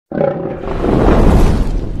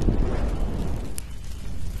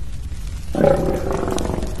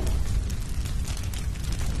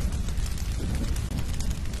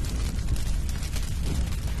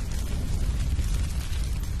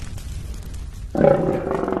Let's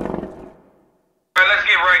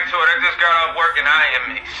get right to it. I just got off work and I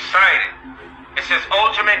am excited. It says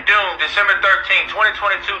Ultimate Doom, December 13,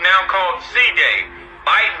 2022, now called C-Day.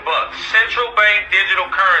 Biden Bucks, Central Bank Digital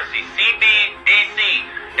Currency, CBDC,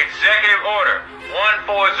 Executive Order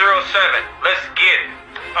 1407. Let's get it.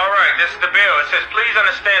 Alright, this is the bill. It says, please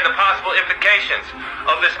understand the possible implications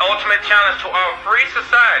of this ultimate challenge to our free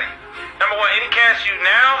society. Number one, any cash you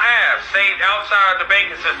now have saved outside the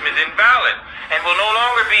banking system is invalid and will no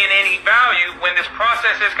longer be in any value when this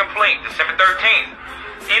process is complete, December 13th.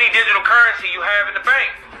 Any digital currency you have in the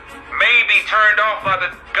bank may be turned off by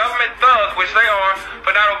the government thugs, which they are,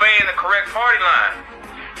 for not obeying the correct party line.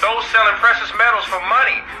 Those selling precious metals for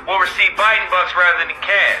money will receive Biden Bucks rather than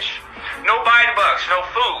cash. No Biden Bucks, no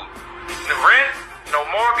food, no rent, no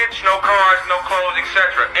mortgage, no cars, no clothes,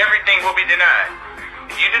 etc. Everything will be denied.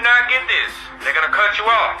 If you do not get this, they're going to cut you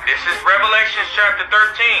off. This is Revelation chapter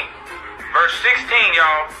 13, verse 16,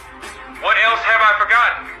 y'all. What else have I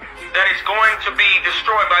forgotten? That is going to be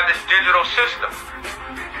destroyed by this digital system.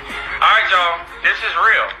 Alright, y'all, this is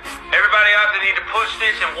real. Everybody out there need to push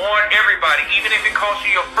this and warn everybody, even if it costs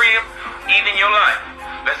you your freedom, even your life.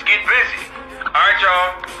 Let's get busy. Alright,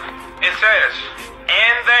 y'all. It says,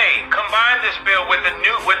 and they combine this bill with the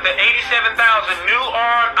 87,000 new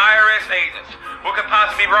armed IRS agents. What could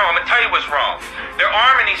possibly be wrong? I'm going to tell you what's wrong. They're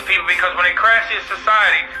arming these people because when they crash this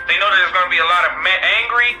society, they know that there's going to be a lot of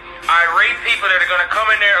angry, irate people that are going to come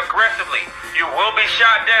in there aggressively. You will be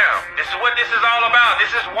shot down. This is what this is all about. This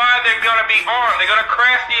is why they're going to be armed. They're going to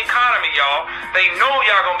crash the economy, y'all. They know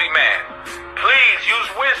y'all going to be mad. Please use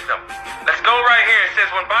wisdom. Let's go right here. It says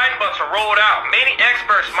when Biden Bucks are rolled out, many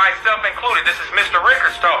experts, myself included, this is Mr.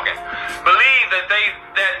 Rickards talking, believe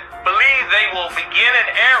they will begin an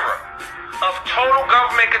era of total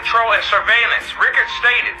government control and surveillance. Rickards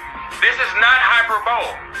stated, this is not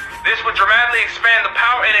hyperbole. This would dramatically expand the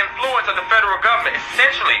power and influence of the federal government,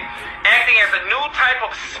 essentially acting as a new type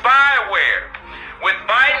of spyware. With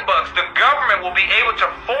Biden Bucks, the government will be able to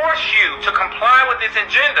force you to comply with this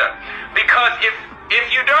agenda, because if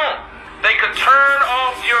you don't, they could turn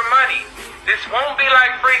off your money. This won't be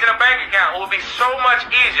like freezing a bank account. It will be so much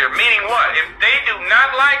easier. Meaning what? If they do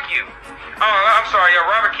not like you,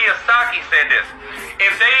 Robert Kiyosaki said this.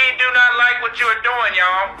 If they do not like what you are doing,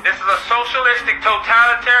 y'all, this is a socialistic,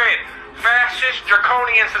 totalitarian, fascist,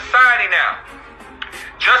 draconian society now.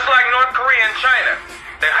 Just like North Korea and China,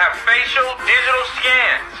 they have facial digital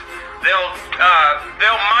scans. They'll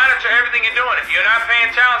monitor everything you're doing. If you're not paying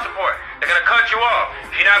child support, they're gonna cut you off.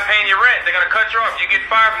 If you're not paying your rent, they're gonna cut you off. If you get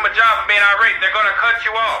fired from a job for being irate, they're gonna cut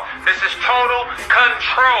you off. This is total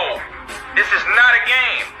control. This is not a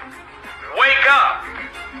game. Wake up.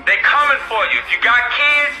 They coming for you. If you got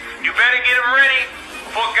kids, you better get them ready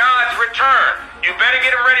for God's return. You better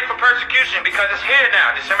get them ready for persecution, because it's here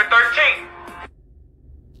now, December 13th.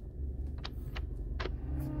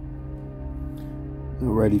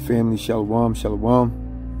 Alrighty, family, shalom, shalom.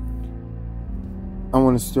 I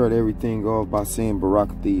want to start everything off by saying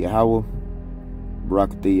Barakatah Yahweh,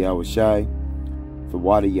 Barakatah Yahweh Shai,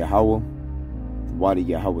 Thawada Yahweh, Thawada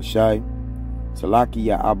Yahweh Shai, Salaki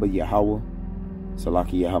Ya Abba Yahweh,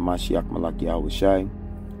 Salaki Ya Hamashiach Malak Yahweh Shai,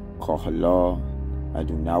 Kohala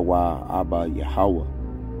Adunawa Abba Yahweh,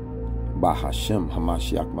 Bahashem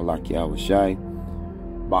Hamashiach Malak Yahweh Shai,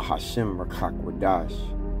 Bahashem Rakak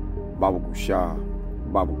Wadash, Baba Gushah,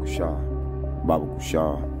 Baba Gushah, Baba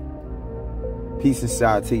Gushah. Peace and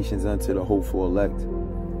salutations unto the hopeful elect.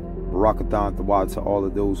 Barakatah Thawad to all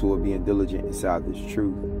of those who are being diligent inside this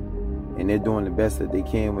truth. And they're doing the best that they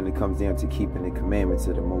can when it comes down to keeping the commandments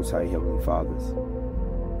of the Most High Heavenly Fathers,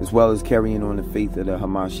 as well as carrying on the faith of the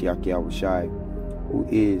Hamashiach Yahweh Shai, who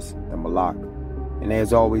is the Malak. And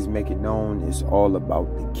as always, make it known, it's all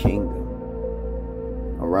about the kingdom.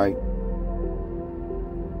 Alright?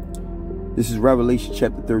 This is Revelation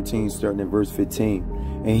chapter 13, starting at verse 15.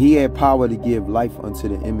 And he had power to give life unto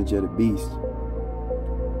the image of the beast,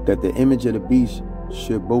 that the image of the beast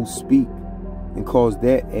should both speak, and cause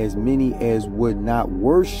that as many as would not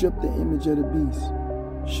worship the image of the beast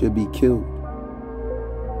should be killed.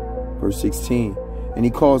 Verse 16. And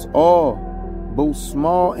he caused all, both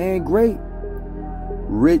small and great,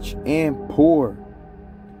 rich and poor,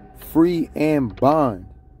 free and bond,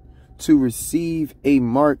 to receive a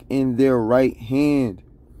mark in their right hand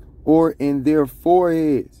or in their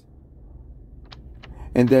foreheads,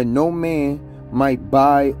 and that no man might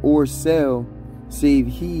buy or sell save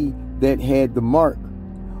he that had the mark,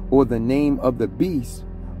 or the name of the beast,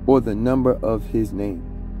 or the number of his name.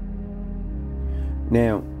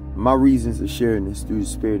 Now, my reasons of sharing this through the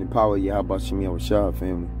spirit and power of Yahweh Shem Yahweh Shah,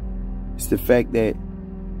 family, it's the fact that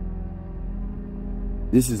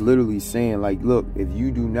This is literally saying, like, look, if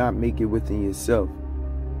you do not make it within yourself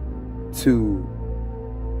to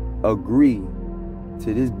agree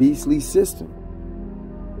to this beastly system,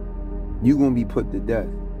 you're going to be put to death.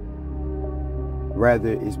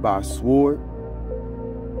 Rather it's by sword,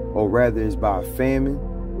 or rather it's by famine,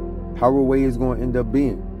 however way it's going to end up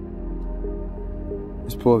being.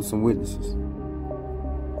 Let's pull up some witnesses.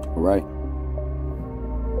 All right.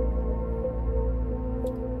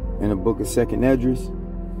 In the book of 2nd Esdras,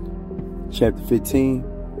 chapter 15,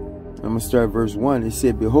 I'm going to start at verse 1. It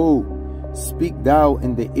said, behold, speak thou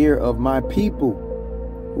in the ear of my people.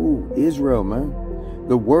 Ooh, Israel, man.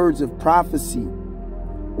 The words of prophecy,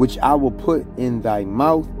 which I will put in thy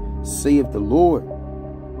mouth, saith the Lord.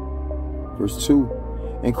 Verse 2.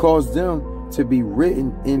 And cause them to be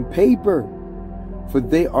written in paper, for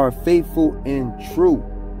they are faithful and true.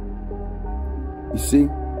 You see?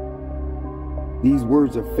 These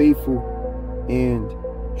words are faithful and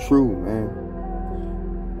true, man.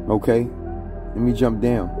 Okay, let me jump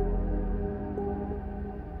down.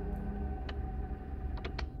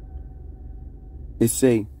 It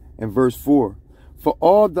say in verse 4, for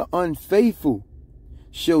all the unfaithful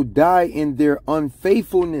shall die in their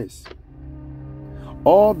unfaithfulness.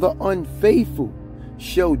 All the unfaithful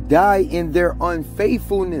shall die in their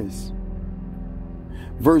unfaithfulness.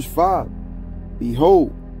 Verse 5,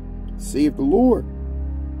 behold, saith the Lord,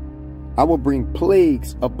 I will bring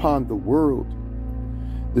plagues upon the world,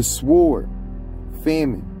 the sword,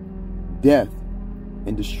 famine, death,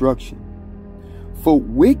 and destruction. For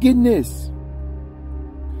wickedness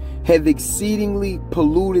have exceedingly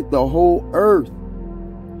polluted the whole earth,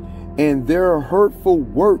 and their hurtful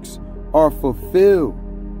works are fulfilled.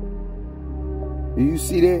 Do you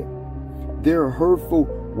see that? Their hurtful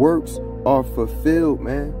works are fulfilled,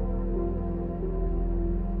 man.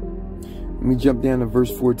 Let me jump down to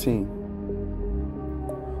verse 14.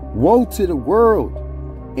 Woe to the world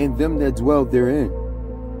and them that dwell therein,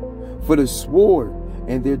 for the sword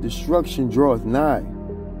and their destruction draweth nigh.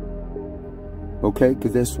 Okay,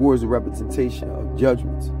 because that sword is a representation of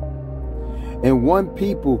judgments. And one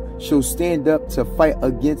people shall stand up to fight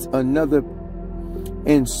against another,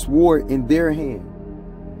 and sword in their hand.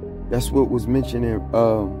 That's what was mentioned in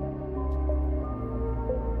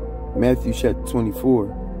Matthew chapter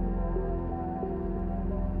 24.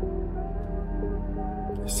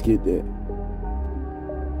 Let's get that.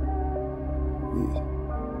 Yeah.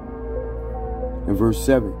 In verse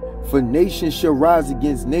 7, for nation shall rise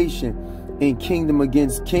against nation, and kingdom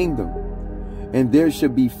against kingdom, and there shall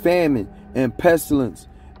be famine and pestilence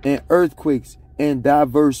and earthquakes in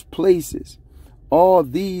diverse places. All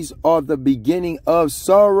these are the beginning of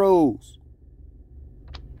sorrows.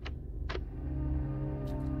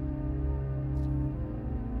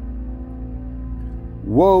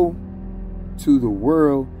 Woe to the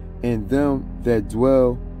world and them that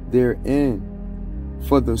dwell therein,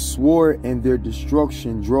 for the sword and their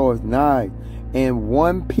destruction draweth nigh, and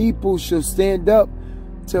one people shall stand up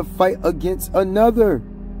to fight against another,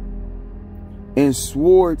 and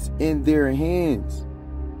swords in their hands.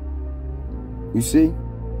 You see?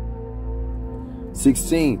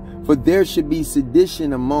 16. For there should be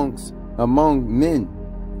sedition among men,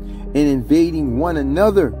 and invading one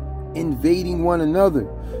another.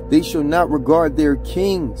 They shall not regard their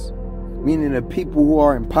kings, meaning the people who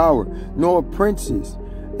are in power, nor princes,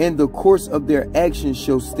 and the course of their actions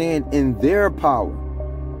shall stand in their power.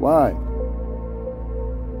 Why?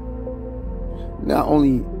 Not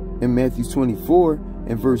only in Matthew 24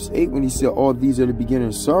 and verse 8 when he said all these are the beginning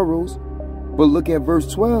of sorrows, but look at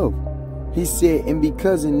verse 12. He said, and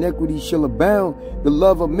because iniquity shall abound, the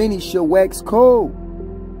love of many shall wax cold.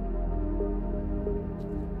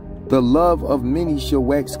 The love of many shall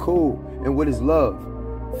wax cold. And what is love?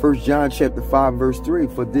 1 John chapter 5 verse 3.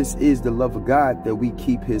 For this is the love of God, that we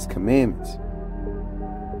keep his commandments.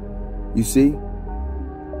 You see?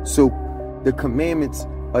 So the commandments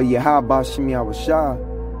of Yahweh B'Shem Yahushua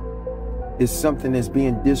is something that's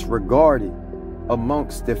being disregarded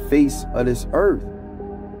amongst the face of this earth.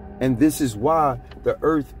 And this is why the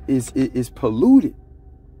earth is polluted.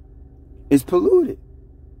 It's polluted.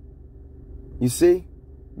 You see?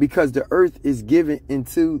 Because the earth is given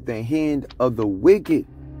into the hand of the wicked.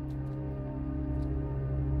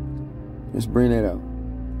 Let's bring that out.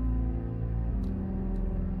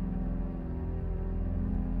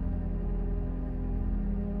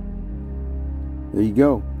 There you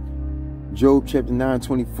go. Job chapter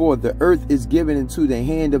 9:24. The earth is given into the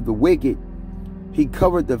hand of the wicked. He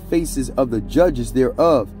covered the faces of the judges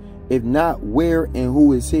thereof. If not, where and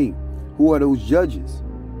who is he? Who are those judges?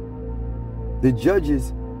 The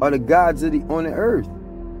judges are the gods on the earth.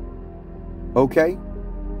 Okay?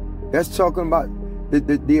 That's talking about the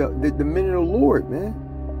men of the Lord, man.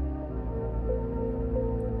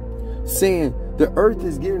 Saying the earth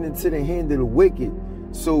is given into the hand of the wicked,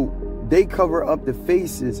 so they cover up the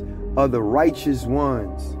faces of the righteous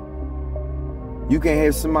ones. You can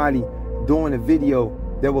have somebody doing a video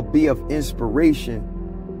that will be of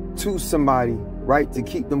inspiration to somebody, right? To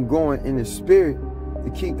keep them going in the spirit, to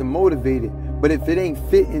keep them motivated. But if it ain't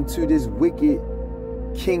fit into this wicked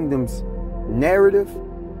kingdom's narrative,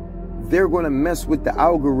 they're going to mess with the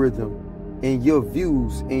algorithm and your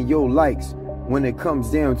views and your likes when it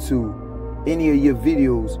comes down to any of your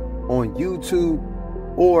videos on YouTube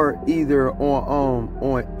or either on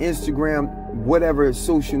Instagram, whatever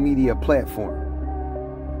social media platform.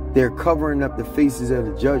 They're covering up the faces of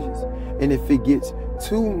the judges. And if it gets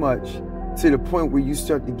too much to the point where you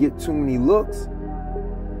start to get too many looks,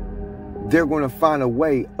 they're going to find a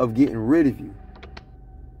way of getting rid of you.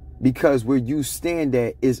 Because where you stand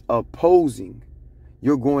at is opposing.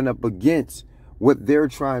 You're going up against what they're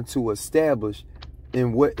trying to establish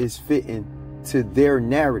and what is fitting to their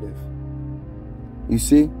narrative. You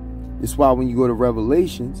see? That's why when you go to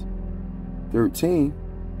Revelations 13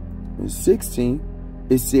 and 16,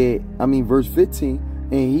 it said, verse 15,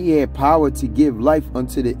 and he had power to give life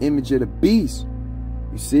unto the image of the beast.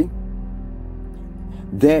 You see?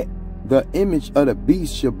 That the image of the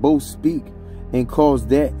beast shall both speak and cause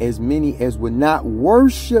that as many as would not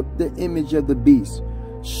worship the image of the beast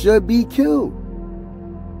should be killed.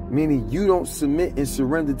 Meaning you don't submit and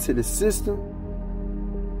surrender to the system,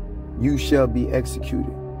 you shall be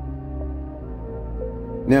executed.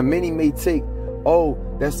 Now many may take, oh,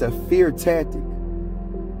 that's a fear tactic.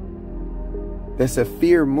 That's a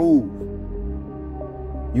fear move.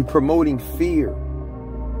 You promoting fear.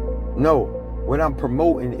 No, what I'm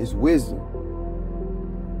promoting is wisdom.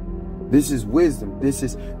 This is wisdom. This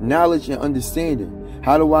is knowledge and understanding.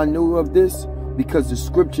 How do I know of this? Because the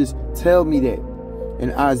scriptures tell me that.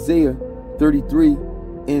 In Isaiah 33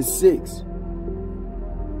 and 6.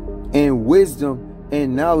 And wisdom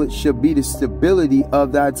and knowledge shall be the stability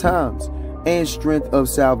of thy times and strength of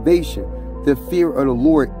salvation. The fear of the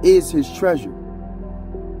Lord is his treasure.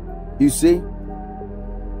 You see?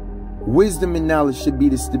 Wisdom and knowledge should be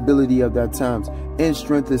the stability of thy times and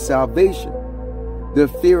strength of salvation. The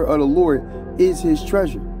fear of the Lord is his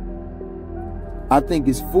treasure. I think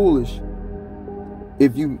it's foolish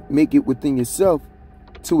if you make it within yourself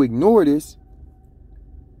to ignore this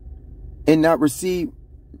and not receive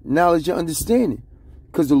knowledge and understanding.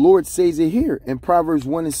 Because the Lord says it here in Proverbs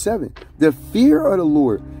 1 and 7. The fear of the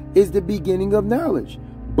Lord is the beginning of knowledge,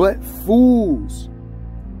 but fools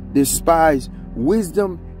despise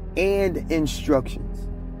wisdom and instructions.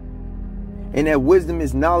 And that wisdom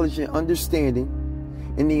is knowledge and understanding.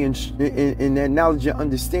 And that knowledge and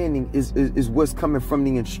understanding is what's coming from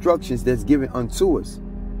the instructions that's given unto us.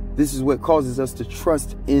 This is what causes us to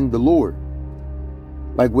trust in the Lord.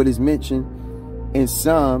 Like what is mentioned in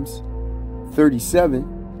Psalms 37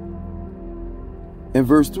 and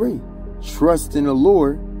verse 3. Trust in the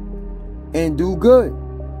Lord and do good.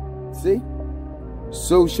 See?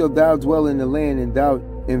 So shalt thou dwell in the land, and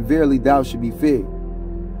verily thou shalt be fed.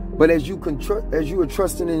 But as you are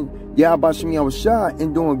trusting in Yahweh Shem Yahushua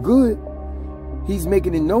and doing good, he's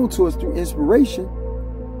making it known to us through inspiration.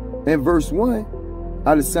 And verse 1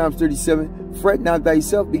 out of Psalms 37, fret not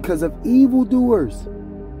thyself because of evildoers.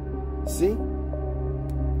 See?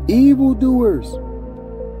 Evildoers.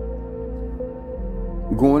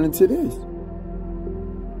 Going into this.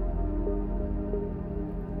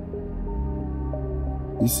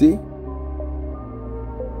 You see?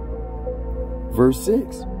 Verse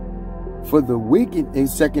 6. For the wicked, in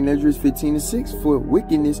 2 Esdras 15 and 6, for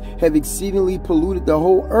wickedness have exceedingly polluted the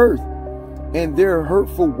whole earth, and their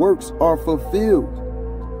hurtful works are fulfilled.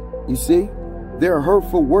 You see? Their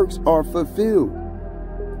hurtful works are fulfilled.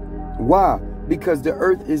 Why? Because the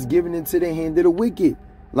earth is given into the hand of the wicked,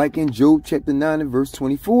 like in Job chapter 9 and verse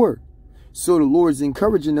 24. So the Lord is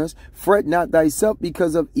encouraging us, fret not thyself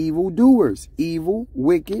because of evildoers. Evil,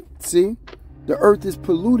 wicked, see? The earth is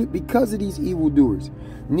polluted because of these evildoers.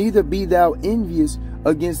 Neither be thou envious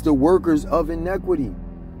against the workers of iniquity.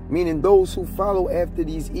 Meaning those who follow after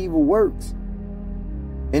these evil works.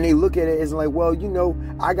 And they look at it as like, well, you know,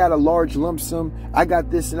 I got a large lump sum. I got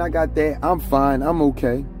this and I got that. I'm fine. I'm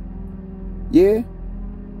okay. Yeah.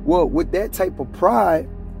 Well, with that type of pride,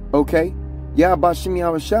 okay, Yahweh Shem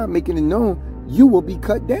Yahushua making it known, you will be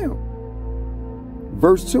cut down.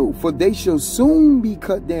 Verse 2, for they shall soon be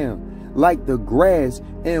cut down like the grass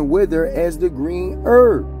and wither as the green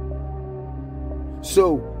herb.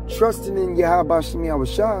 So trusting in Yahweh Shem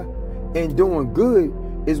Yahushua and doing good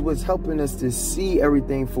is what's helping us to see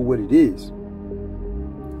everything for what it is.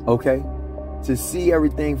 Okay? To see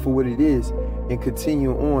everything for what it is and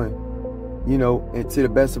continue on, you know, and to the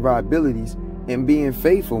best of our abilities and being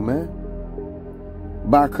faithful, man.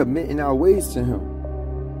 By committing our ways to him.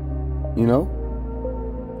 You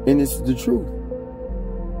know? And it's the truth.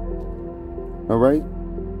 All right?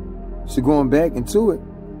 So going back into it,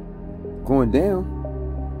 going down,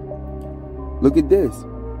 look at this.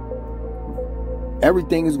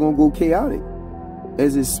 Everything is going to go chaotic,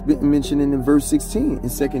 as it's mentioned in verse 16, in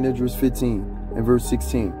 2nd Esdras 15 and verse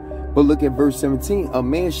 16. But look at verse 17. A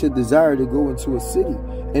man should desire to go into a city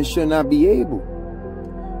and shall not be able.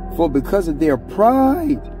 For because of their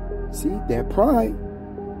pride, see, that pride,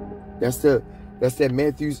 that's that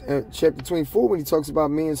Matthew chapter 24 when he talks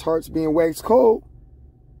about men's hearts being waxed cold.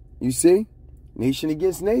 You see? Nation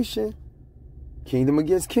against nation. Kingdom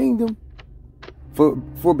against kingdom.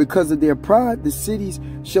 For because of their pride, the cities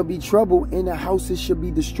shall be troubled, and the houses shall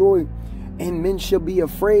be destroyed, and men shall be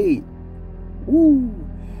afraid. Woo.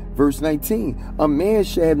 Verse 19. A man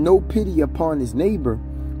shall have no pity upon his neighbor,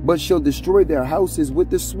 but shall destroy their houses with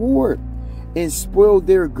the sword, and spoil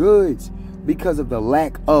their goods, because of the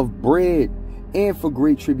lack of bread, and for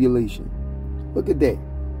great tribulation. Look at that.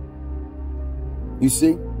 You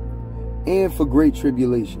see? And for great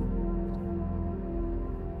tribulation.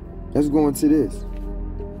 Let's go into this,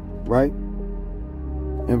 right?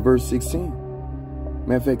 In verse 16.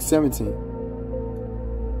 Matter of fact, 17.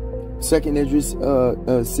 2nd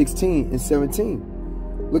Esdras 16 and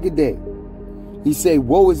 17. Look at that. He say,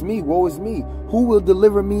 woe is me, who will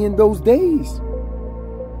deliver me in those days?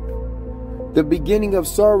 The beginning of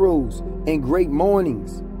sorrows and great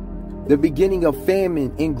mournings, the beginning of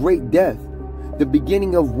famine and great death, the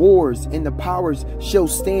beginning of wars, and the powers shall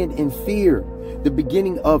stand in fear. The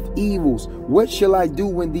beginning of evils. What shall I do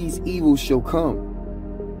when these evils shall come?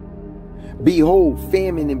 Behold,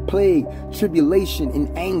 famine and plague, tribulation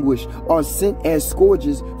and anguish are sent as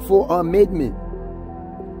scourges for amendment.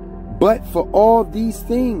 But for all these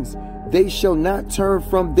things, they shall not turn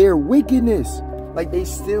from their wickedness. Like they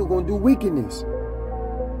still gonna do wickedness.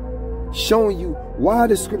 Showing you why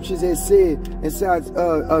the scriptures have said inside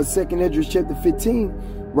 2nd Esdras chapter 15,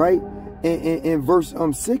 right? In verse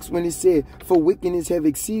 6, when it said, for wickedness have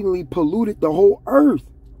exceedingly polluted the whole earth,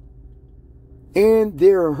 and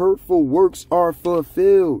their hurtful works are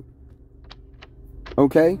fulfilled.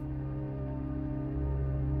 Okay?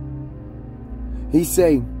 He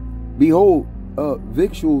say, behold,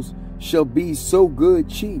 victuals shall be so good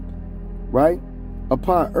cheap, right,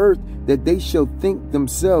 upon earth, that they shall think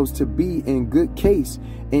themselves to be in good case,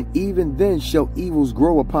 and even then shall evils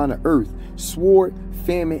grow upon the earth, sword,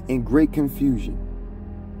 famine, and great confusion.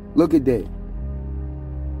 Look at that.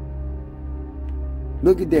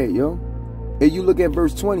 Look at that, yo. And you look at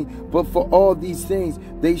verse 20. But for all these things,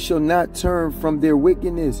 they shall not turn from their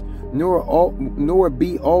wickedness, nor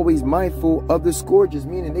be always mindful of the scourges.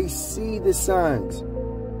 Meaning they see the signs.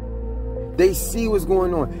 They see what's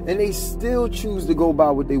going on. And they still choose to go by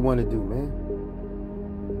what they want to do, man.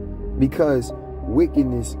 Because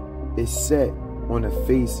wickedness is set on the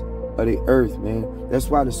face of the earth, man. That's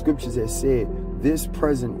why the scriptures have said this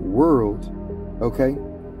present world, okay,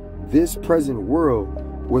 this present world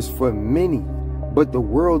was for many, but the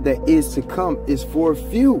world that is to come is for a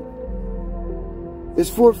few. It's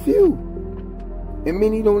for a few. And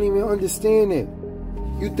many don't even understand that.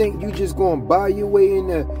 You think you just gonna buy your way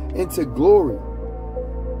into glory,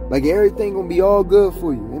 like everything gonna be all good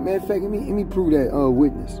for you. As a matter of fact, let me prove that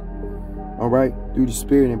witness. All right, through the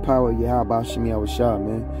spirit and power of Yahweh Shemi Awashah,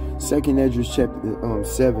 man. 2nd Esdras chapter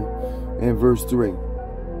 7 and verse 3.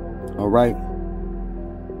 All right.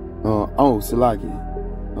 Salaki.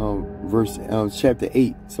 Chapter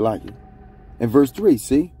 8, Salaki. And verse 3,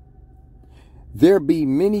 see? There be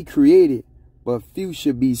many created, but few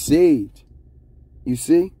should be saved. You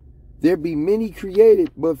see? There be many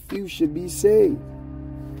created, but few should be saved.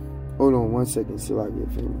 Hold on 1 second, Salaki,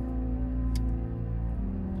 family.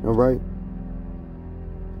 All right.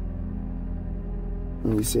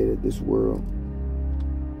 Let me say that this world,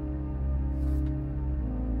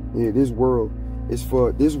 this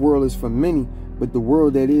world is for many, but the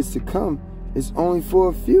world that is to come is only for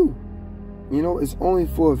a few. You know, it's only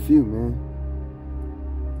for a few, man.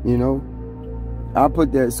 You know, I'll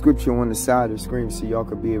put that scripture on the side of the screen so y'all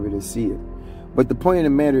could be able to see it. But the point of the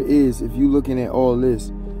matter is, if you're looking at all this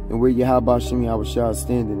and where Yahweh Shemi Awashah is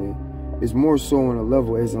standing at, it's more so on a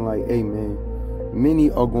level as in like, hey, man, many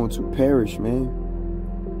are going to perish, man.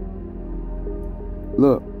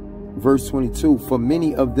 Look, verse 22, for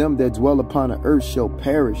many of them that dwell upon the earth shall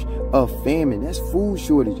perish of famine. That's food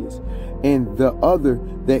shortages. and the other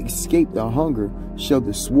that escaped the hunger shall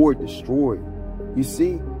the sword destroy. You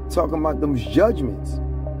see, talking about those judgments.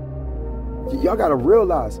 Y'all gotta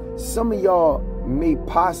realize, some of y'all may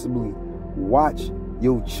possibly watch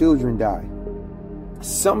your children die.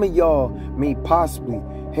 Some of y'all may possibly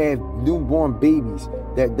have newborn babies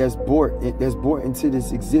that's brought into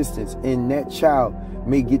this existence, and that child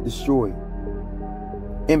may get destroyed.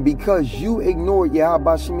 And because you ignore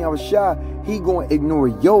Yahweh Shem Yahushua, he gonna ignore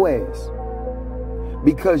your ass.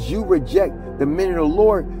 Because you reject the men of the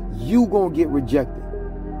Lord, you gonna get rejected.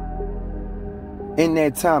 In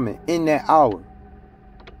that timing, in that hour.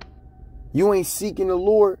 You ain't seeking the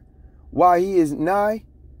Lord while he is nigh,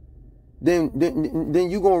 then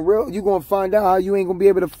you gonna find out how you ain't gonna be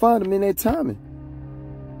able to find him in that timing.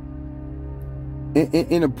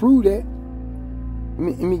 And to prove that,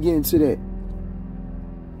 let me get into that.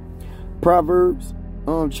 Proverbs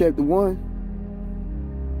chapter 1.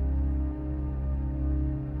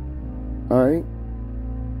 All right.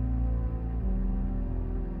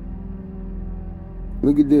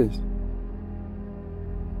 Look at this.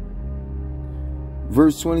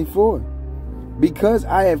 Verse 24. Because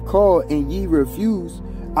I have called and ye refused,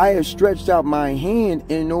 I have stretched out my hand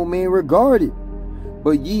and no man regarded.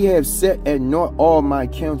 But ye have set at naught all my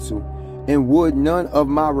counsel, and would none of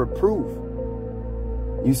my reproof.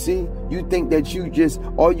 You see, you think that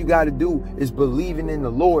all you got to do is believing in the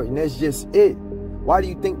Lord, and that's just it. Why do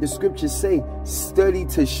you think the scriptures say, study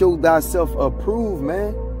to show thyself approved,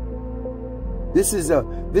 man? This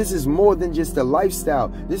is more than just a lifestyle.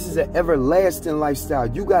 This is an everlasting lifestyle.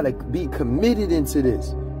 You got to be committed into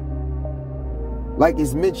this. Like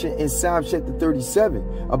it's mentioned in Psalm chapter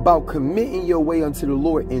 37, about committing your way unto the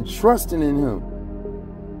Lord and trusting in him.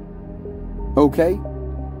 Okay?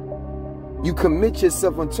 You commit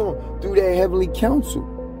yourself unto him through that heavenly counsel.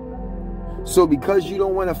 So because you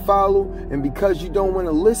don't want to follow and because you don't want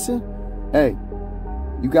to listen, hey,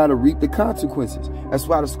 you got to reap the consequences. That's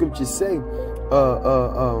why the scriptures say,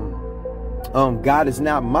 God is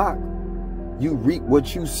not mocked. You reap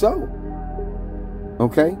what you sow.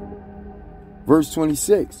 Okay? Verse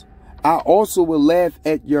 26. I also will laugh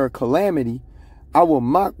at your calamity. I will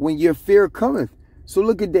mock when your fear cometh. So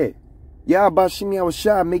look at that. Yahweh Shem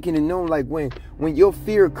Yahushua making it known, like when your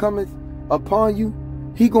fear cometh upon you,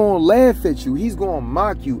 he gonna laugh at you. He's gonna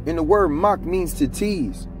mock you. And the word mock means to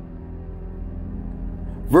tease.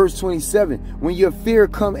 Verse 27. When your fear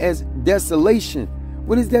come as desolation.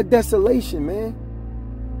 What is that desolation, man?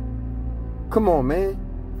 Come on, man.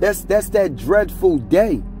 That's that dreadful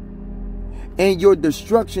day. And your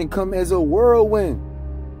destruction come as a whirlwind.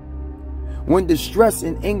 When distress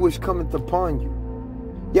and anguish cometh upon you.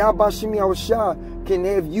 Yahweh Shem Yahushua can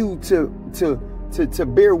have you to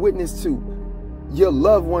bear witness to your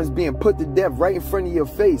loved ones being put to death right in front of your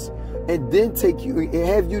face, and then take you and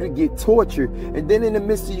have you to get tortured, and then in the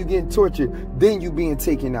midst of you getting tortured, then you being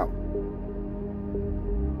taken out.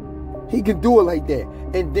 He can do it like that,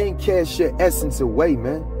 and then cast your essence away,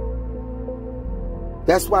 man.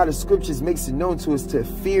 That's why the scriptures makes it known to us to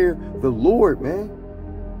fear the Lord, man.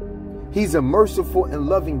 He's a merciful and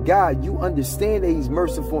loving God. You understand that he's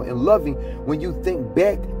merciful and loving when you think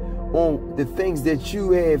back on the things that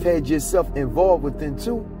you have had yourself involved within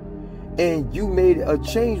too. And you made a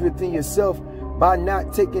change within yourself by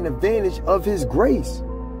not taking advantage of his grace.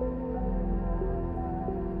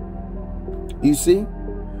 You see?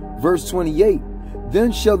 Verse 28.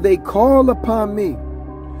 Then shall they call upon me,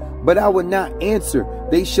 but I will not answer.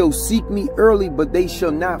 They shall seek me early, but they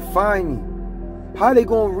shall not find me. How are they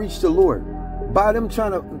going to reach the Lord? By them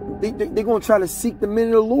trying to, they're going to try to seek the men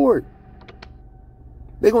of the Lord.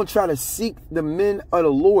 They're going to try to seek the men of the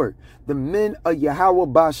Lord. The men of Yahweh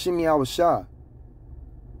Ba'Shem Yahushua.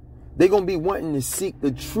 They're going to be wanting to seek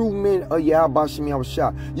the true men of Yahweh Ba'Shem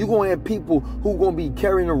Yahushua. You're going to have people who are going to be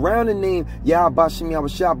carrying around the name Yahweh Ba'Shem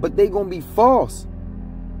Yahushua, but they're going to be false.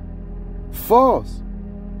 False.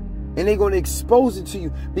 And they're going to expose it to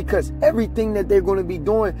you, because everything that they're going to be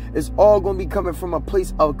doing is all going to be coming from a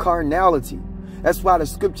place of carnality. That's why the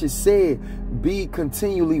scriptures said, be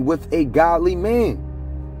continually with a godly man.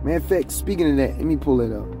 Matter of fact, speaking of that, let me pull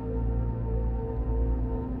it up.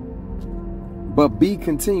 But be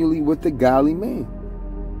continually with a godly man.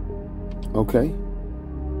 Okay.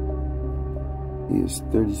 It's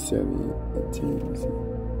 37 and 10.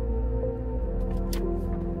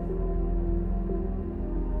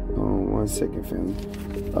 One second, family.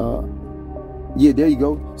 Yeah, there you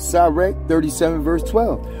go. Sirach 37 verse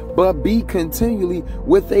 12. But be continually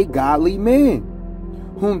with a godly man,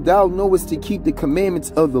 whom thou knowest to keep the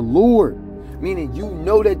commandments of the Lord. Meaning you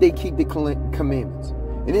know that they keep the commandments.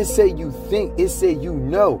 And it say you think, it say you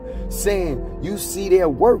know, saying you see their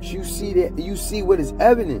works, you see what is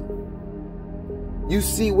evident. You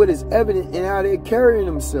see what is evident in how they're carrying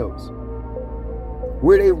themselves.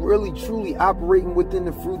 Where they really truly operating within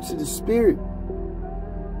the fruits of the Spirit.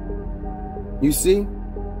 You see?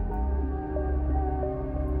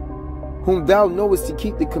 Whom thou knowest to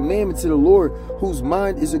keep the commandments of the Lord, whose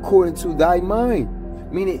mind is according to thy mind.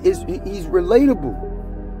 Meaning he's relatable.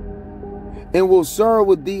 And will sorrow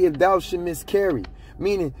with thee if thou should miscarry.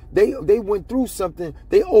 Meaning they went through something,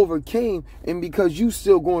 they overcame, and because you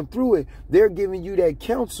still going through it, they're giving you that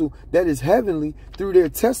counsel that is heavenly through their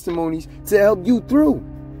testimonies to help you through.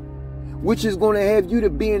 Which is going to have you to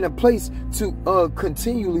be in a place to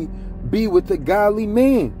continually be with a godly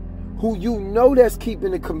man who you know that's keeping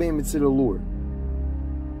the commandments of the Lord.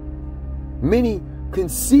 Many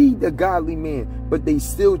concede the godly man, but they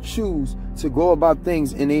still choose to go about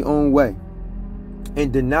things in their own way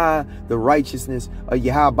and deny the righteousness of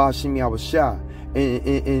Yahweh Shem Yahushua.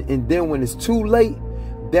 And then when it's too late,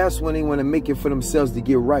 that's when they want to make it for themselves to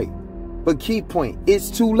get right. But key point, it's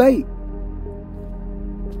too late.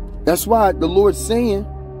 That's why the Lord's saying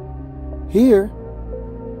here,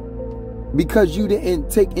 because you didn't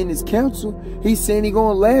take in his counsel, he's saying he's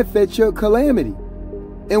going to laugh at your calamity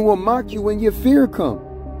and will mock you when your fear come.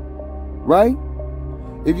 Right?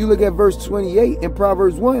 If you look at verse 28 in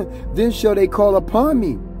Proverbs 1, then shall they call upon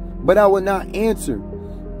me, but I will not answer.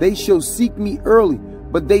 They shall seek me early,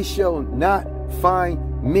 but they shall not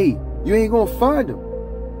find me. You ain't going to find them.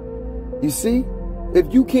 You see?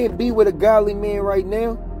 If you can't be with a godly man right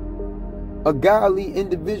now, a godly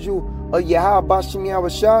individual, a Yahweh Shem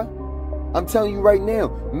Yahushua, I'm telling you right now,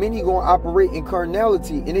 many going to operate in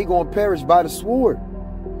carnality and they going to perish by the sword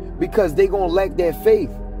because they going to lack that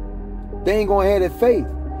faith. They ain't going to have that faith.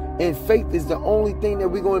 And faith is the only thing that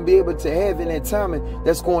we're going to be able to have in that time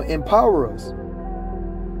that's going to empower us.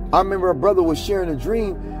 I remember a brother was sharing a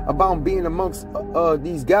dream about being amongst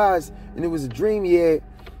these guys, and it was a dream he had,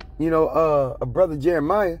 you know, a brother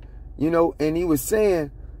Jeremiah, you know, and he was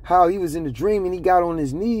saying how he was in the dream and he got on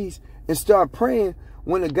his knees and started praying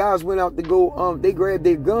when the guys went out to go, they grabbed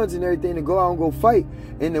their guns and everything to go out and go fight.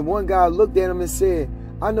 And the one guy looked at him and said,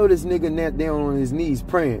 I know this nigga knelt down on his knees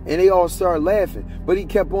praying. And they all started laughing. But he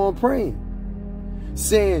kept on praying.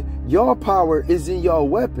 Saying, your power is in your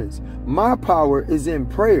weapons. My power is in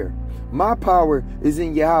prayer. My power is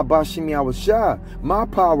in Yahweh Shem Yahushua. My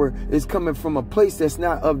power is coming from a place that's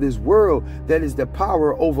not of this world. That is the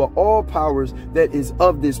power over all powers that is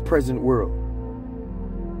of this present world.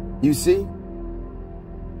 You see?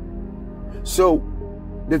 So,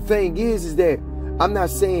 the thing is that I'm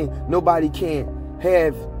not saying nobody can't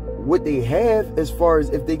have what they have as far as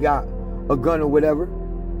if they got a gun or whatever.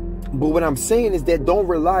 But what I'm saying is that don't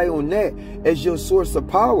rely on that as your source of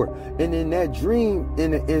power. And in that dream,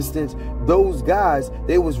 in an instance, those guys,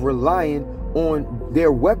 they was relying on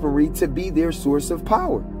their weaponry to be their source of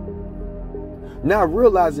power. Not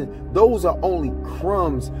realizing those are only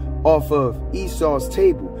crumbs off of Esau's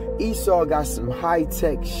table. Esau got some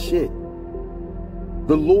high-tech shit.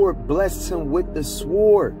 The Lord blessed him with the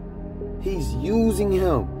sword. He's using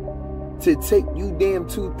him to take you damn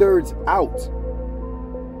 2/3 out.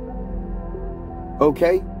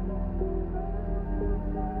 Okay?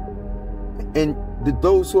 And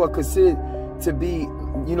those who are considered to be,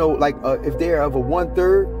 you know, like if they're of a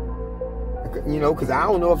 1/3, you know, because I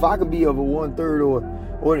don't know if I can be of a 1/3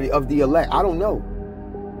 or of the elect. I don't know.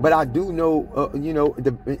 But I do know, you know,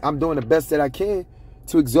 I'm doing the best that I can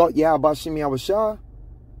to exalt Yahweh Shem Yahushua,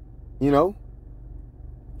 you know.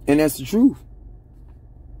 And that's the truth.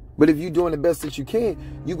 But if you're doing the best that you can,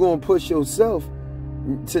 you're going to push yourself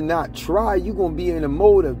to not try. You're going to be in a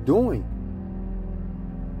mode of doing.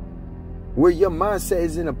 Where your mindset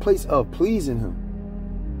is in a place of pleasing him.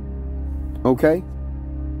 Okay?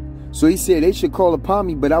 So he said, they should call upon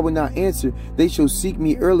me, but I will not answer. They shall seek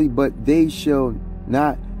me early, but they shall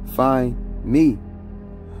not find me.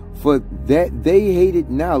 For that they hated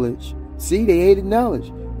knowledge. See, they hated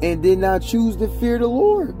knowledge. And did not choose to fear the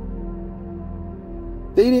Lord.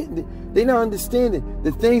 They're not understanding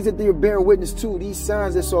the things that they're bearing witness to, these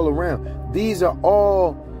signs that's all around. These are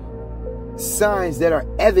all signs that are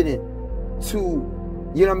evident to,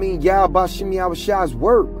 you know what I mean, Yahweh Shem Yahushua's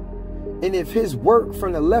work. And if his work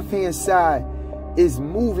from the left-hand side is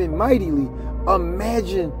moving mightily,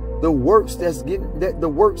 imagine the works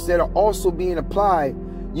the works that are also being applied,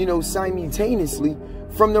 you know, simultaneously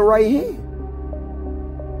from the right hand.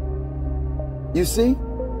 You see?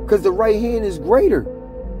 Because the right hand is greater.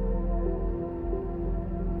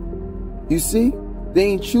 You see? They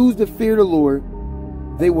ain't choose to fear the Lord.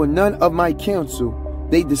 They were none of my counsel.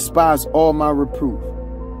 they despise all my reproof.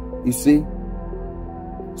 You see?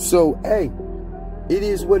 So, hey, it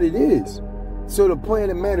is what it is. So the point of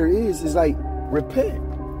the matter is like, repent.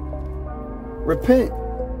 Repent.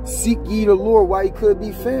 Seek ye the Lord while he could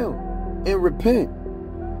be found. And repent.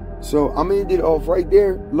 So I'm going to end it off right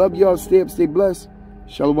there. Love y'all. Stay up, stay blessed.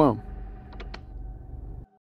 Shalom.